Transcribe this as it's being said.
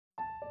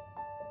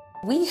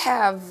We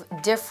have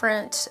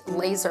different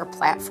laser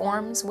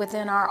platforms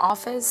within our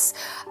office,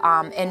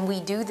 and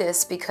we do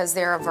this because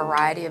there are a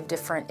variety of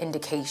different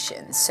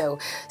indications. So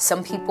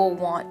some people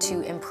want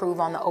to improve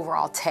on the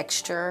overall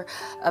texture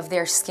of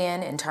their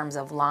skin in terms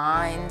of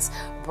lines,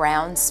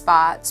 brown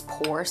spots,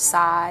 pore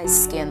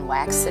size, skin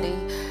laxity.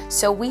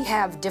 So we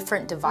have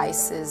different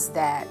devices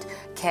that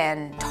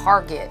can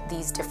target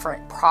these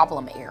different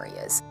problem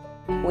areas.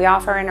 We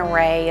offer an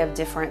array of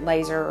different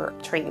laser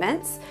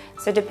treatments.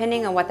 So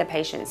depending on what the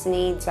patient's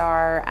needs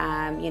are,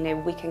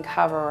 we can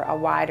cover a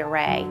wide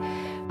array.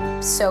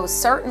 So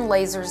certain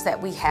lasers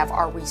that we have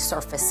are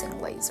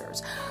resurfacing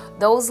lasers.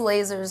 Those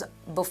lasers,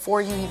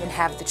 before you even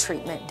have the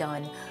treatment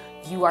done,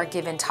 you are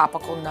given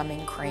topical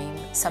numbing cream.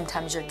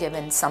 Sometimes you're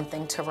given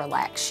something to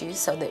relax you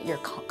so that you're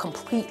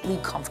completely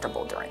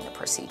comfortable during the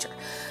procedure.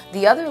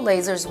 The other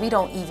lasers we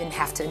don't even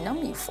have to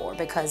numb you for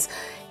because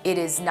it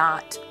is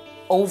not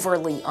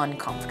overly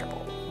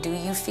uncomfortable. Do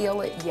you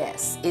feel it?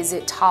 Yes. Is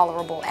it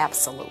tolerable?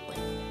 Absolutely.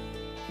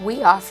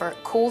 We offer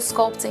cool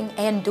sculpting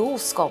and dual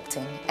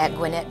sculpting at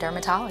Gwinnett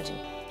Dermatology.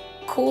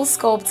 Cool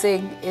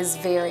sculpting is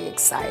very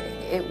exciting.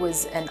 It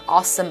was an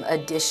awesome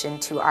addition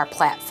to our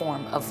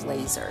platform of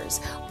lasers.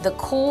 The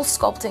cool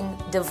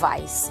sculpting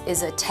device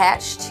is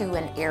attached to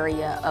an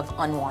area of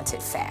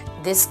unwanted fat.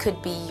 This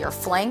could be your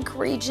flank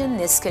region,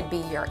 this could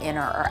be your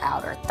inner or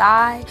outer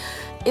thigh.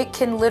 It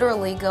can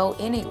literally go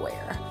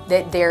anywhere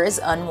that there is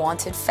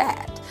unwanted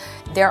fat.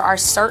 There are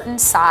certain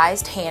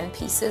sized hand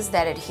pieces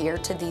that adhere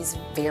to these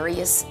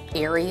various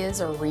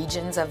areas or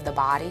regions of the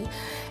body,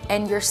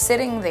 and you're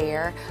sitting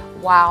there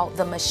while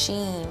the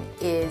machine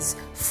is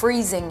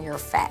freezing your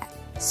fat.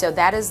 So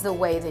that is the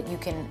way that you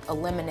can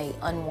eliminate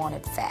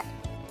unwanted fat.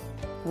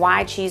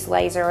 Why choose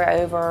laser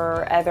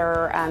over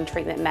other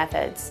treatment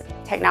methods?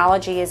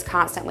 Technology is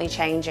constantly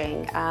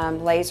changing.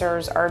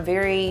 Lasers are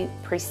very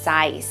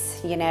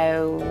precise.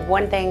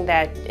 One thing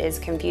that is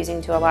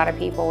confusing to a lot of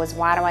people is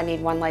why do I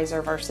need one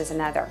laser versus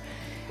another?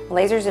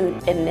 Lasers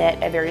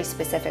emit a very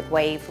specific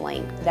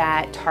wavelength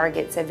that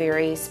targets a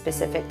very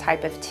specific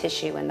type of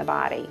tissue in the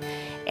body.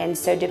 And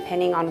so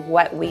depending on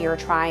what we are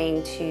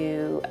trying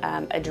to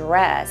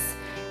address,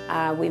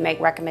 we make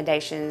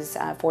recommendations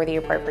for the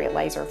appropriate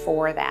laser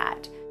for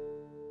that.